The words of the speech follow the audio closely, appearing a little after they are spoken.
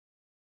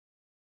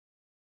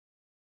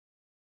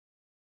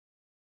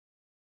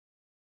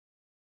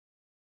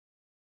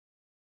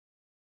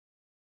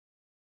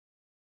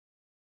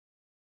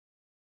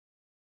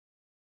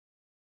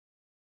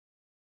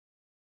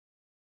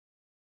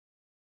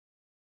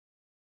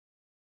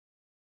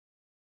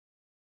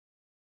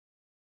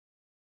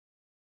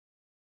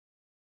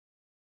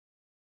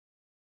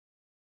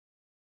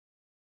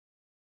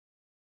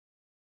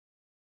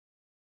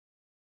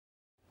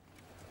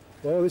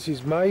Well, this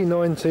is May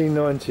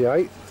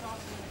 1998,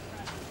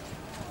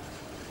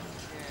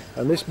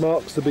 and this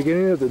marks the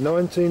beginning of the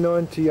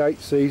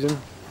 1998 season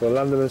for the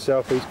London and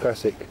South East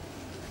Classic.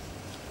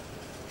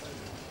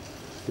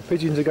 The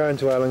pigeons are going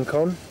to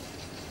Alencon,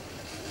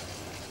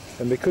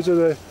 and because of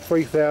the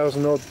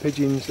 3,000 odd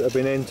pigeons that have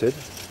been entered,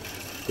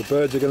 the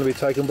birds are going to be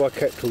taken by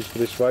Kestrels for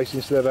this race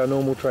instead of our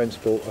normal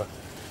transporter.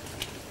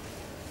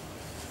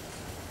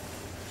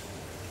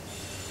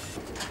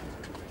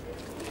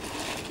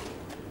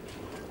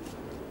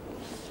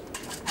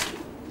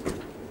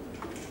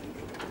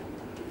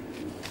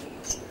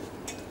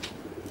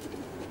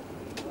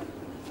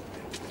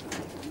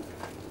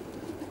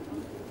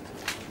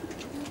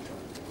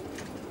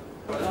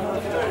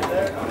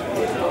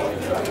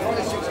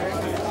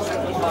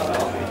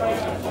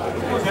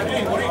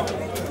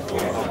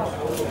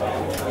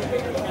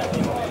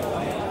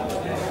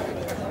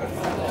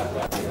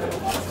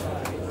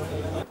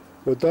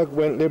 Well, Doug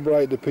went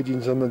liberate the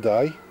pigeons on the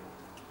day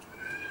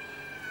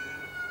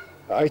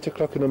at 8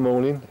 o'clock in the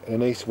morning in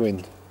an east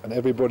wind, and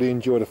everybody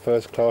enjoyed a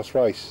first class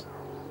race.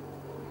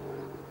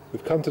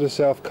 We've come to the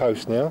south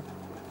coast now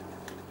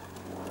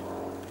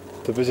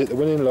to visit the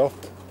winning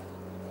loft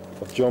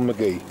of John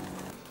McGee.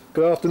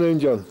 Good afternoon,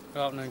 John.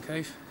 Good afternoon,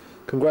 Keith.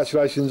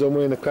 Congratulations on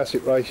winning the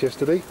classic race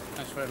yesterday.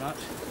 Thanks very much.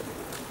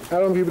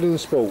 How long have you been in the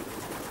sport?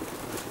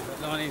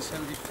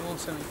 1974,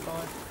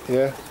 75. Yeah?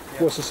 Yeah.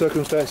 What's the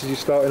circumstances you're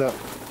starting up?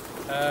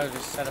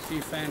 Just had a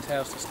few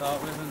fantails to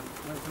start with and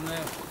went from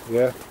there.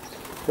 Yeah?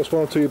 What's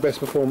one or two of your best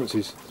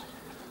performances?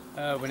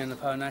 Winning the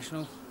Pole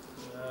National.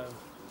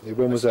 Yeah,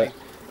 when was that?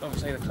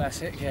 Obviously the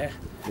classic, yeah.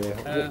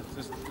 Yeah.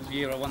 The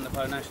year I won the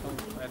Pole National,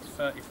 I had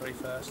 33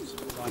 firsts,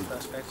 my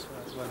first fed, so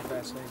it wasn't a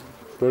bad season.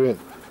 Brilliant,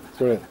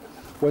 brilliant.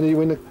 When did you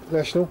win the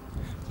National?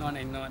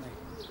 1990.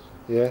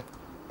 Yeah.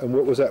 And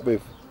what was that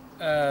with?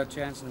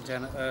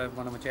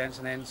 One of my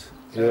Jansen ends.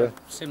 Yeah.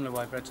 Similar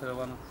way bred to the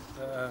one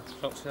that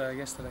clocked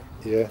yesterday.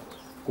 Yeah.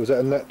 Was that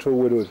a natural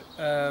Woodward?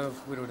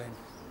 Whittled end.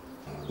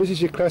 This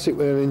is your classic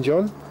winner in,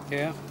 John.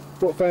 Yeah.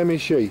 What family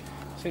is she?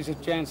 She's a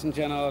Jansen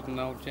Jan Arden,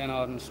 old Jan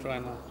Arden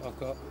strain I've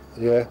got.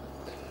 Yeah.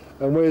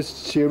 And where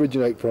does she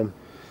originate from?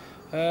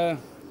 On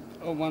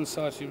one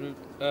side she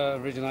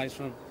originates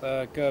from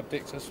Gerb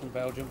Dictus from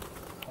Belgium,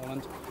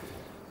 Holland.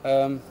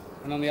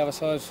 And on the other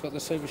side she's got the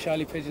Super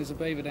Shaley pigeons, the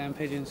Beaver Down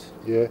pigeons.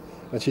 Yeah.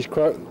 And she's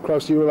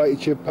closely related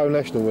to your Pole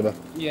National winner?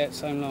 Yeah,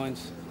 same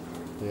lines.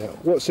 Yeah.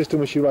 What system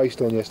was she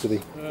raced on yesterday?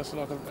 It's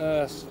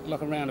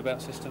like a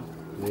roundabout system.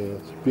 Yeah,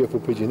 it's a beautiful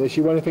pigeon. Has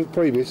she won anything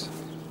previous?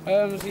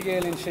 As a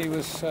yearling she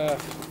was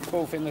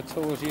fourth in the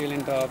Tours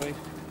Yearling Derby.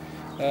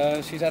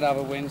 She's had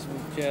other wins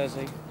with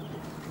Jersey.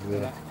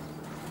 Yeah.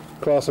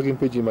 Class looking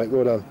pigeon, mate,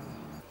 well done.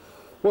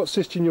 What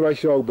system you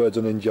race your old birds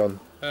on in, John?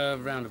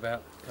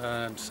 Roundabout,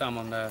 some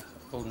on the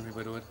ordinary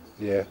Woodward.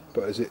 Yeah,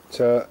 but is it,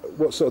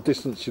 what sort of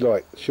distance you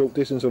like? Short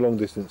distance or long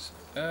distance?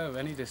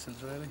 Any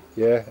distance really.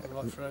 Yeah,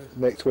 Right through.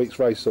 next week's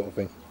race sort of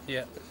thing?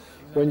 Yeah.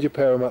 When do you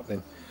pair them up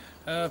then?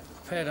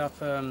 Paired up,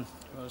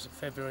 what was it,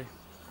 February?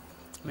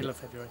 Middle of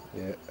February.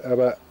 Yeah. How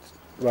about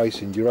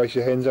racing? Do you race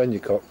your hens and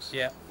your cocks?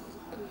 Yeah.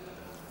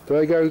 Do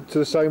they go to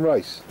the same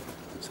race?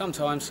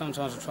 Sometimes I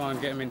try and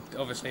get them in,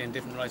 obviously in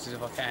different races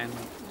if I can.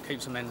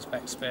 Keep some ends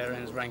back, spare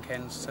ends, rank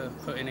ends to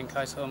put in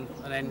case I'm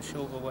an end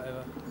short or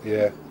whatever.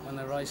 Yeah. When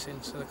they're racing,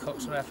 so the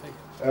cocks are happy.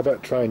 How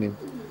about training?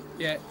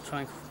 Yeah,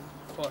 train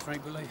quite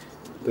frequently.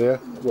 Yeah.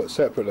 What,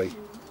 separately?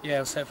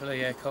 Yeah,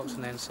 separately, yeah, cocks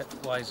and ends,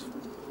 separate ways.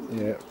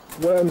 Yeah.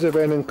 What happens if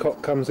hen and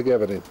cock come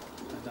together then?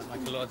 It don't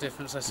make a lot of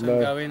difference, they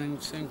soon go in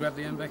and soon grab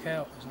the end back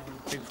out. It's not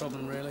a big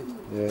problem really.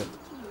 Yeah.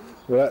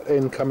 Well, that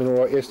hen come in all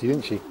right yesterday,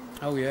 didn't she?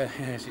 Oh yeah,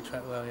 she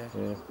tracked well, yeah.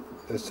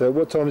 Yeah. So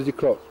what time did you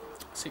clock?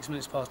 6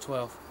 minutes past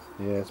 12.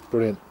 Yeah, it's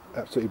brilliant.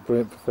 Absolutely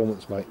brilliant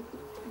performance, mate.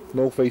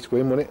 North East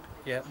win, wasn't it?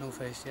 Yeah,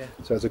 North East, yeah.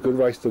 So it's a good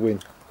race to win.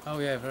 Oh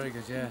yeah, very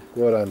good, yeah.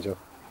 Well done, John.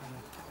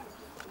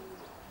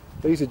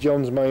 These are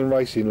John's main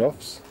racing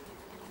lofts.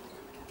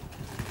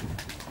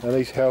 And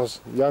these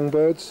house young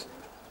birds,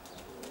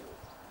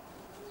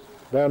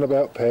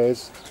 roundabout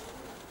pairs,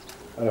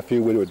 and a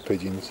few Woodward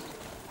pigeons.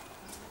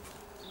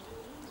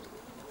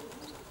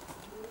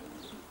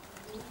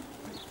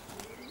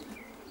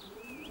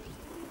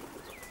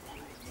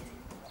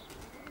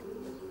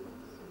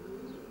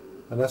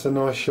 And that's a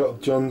nice shot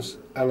of John's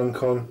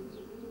Alencon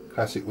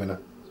Classic winner.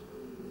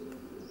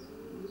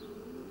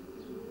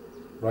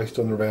 Raced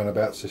on the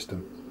roundabout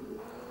system.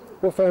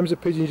 What families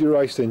of pigeons you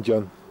raced in,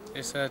 John?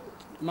 It's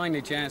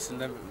mainly Jansen,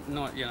 they're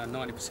not,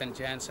 90%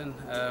 Jansen.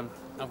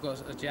 I've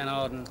got a Jan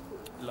Arden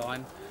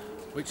line,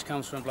 which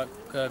comes from like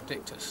Gerb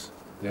Dictus.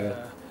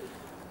 Yeah.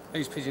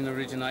 These pigeons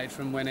originated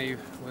from when he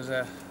was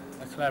a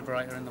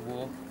collaborator in the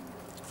war.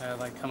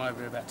 They come over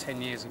here about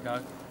 10 years ago,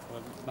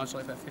 well, most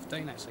likely about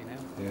 15 actually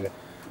now. Yeah.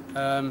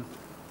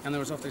 And there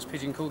was off this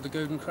pigeon called the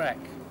Gooden Crack.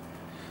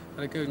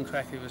 The Gooden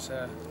Crack, he was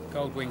a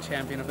Gold Wing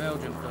champion of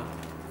Belgium for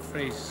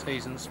 3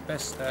 seasons,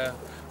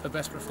 for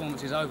best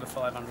performances over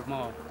 500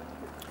 mile.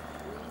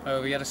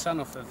 We had a son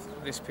off of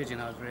this pigeon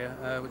over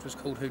here, which was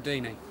called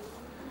Houdini.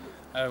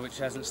 which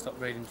hasn't stopped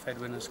breeding fed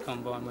winners,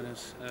 combine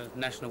winners.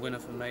 National winner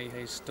for me,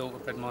 his daughter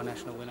bred my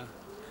national winner.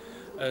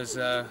 As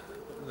the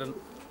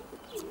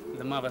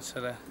mother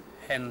to the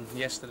hen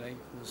yesterday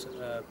was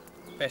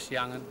Best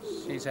Young'un.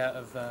 She's out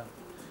of,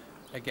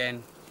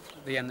 again,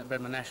 the hen that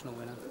bred my national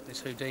winner,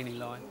 this Houdini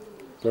line.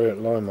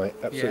 Brilliant line, mate,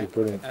 absolutely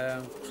brilliant.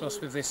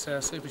 Crossed with this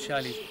Super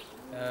Shaley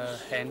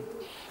hen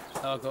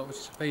that I got, which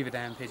is a Beaver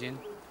Dam pigeon.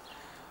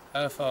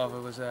 Her father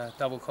was a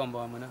double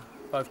combine winner,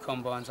 both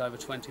combines over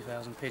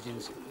 20,000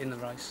 pigeons in the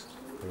race.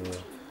 Yeah,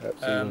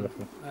 absolutely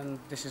wonderful. And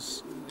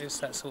it's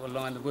that sort of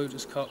line. The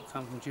Wooters cock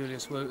come from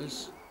Julius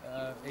Wooters.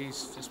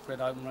 He's just bred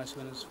open race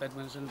winners, fed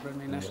winners, and bred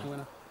me national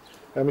winner.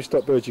 How many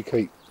stock birds do you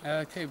keep?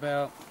 Keep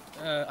about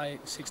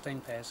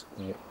 16 pairs.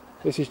 Yeah.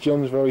 This is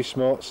John's very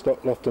smart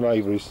stock loft and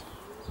aviaries.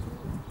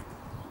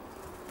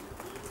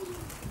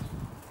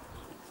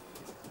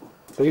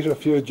 These are a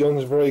few of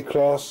John's very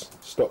class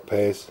stock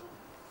pairs.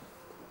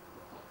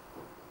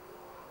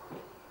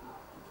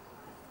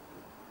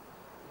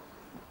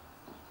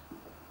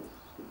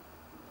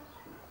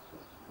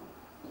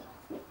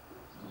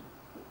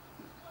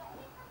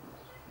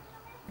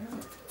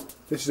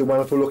 This is a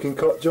wonderful looking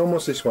cock. John,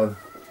 what's this one?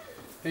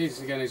 He's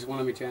one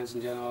of my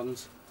Jansen Jan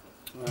Ardens.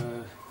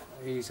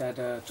 He's had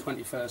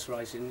 21st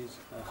racing. He's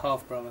a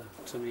half brother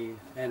to me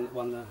and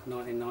won the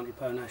 1990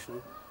 Po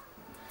National.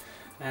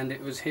 And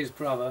it was his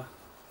brother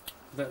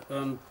that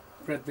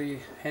bred the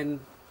hen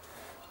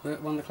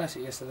that won the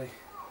classic yesterday.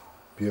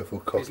 Beautiful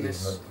cocky,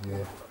 isn't it?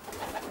 Yeah.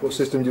 What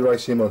system do you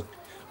race him on?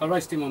 I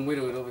raced him on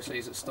Widowwood, obviously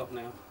he's at stock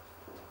now.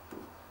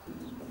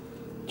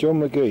 John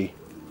McGee,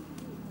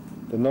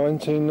 the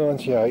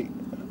 1998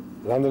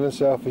 London and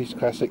South East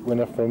Classic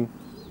winner from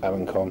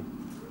Alencon.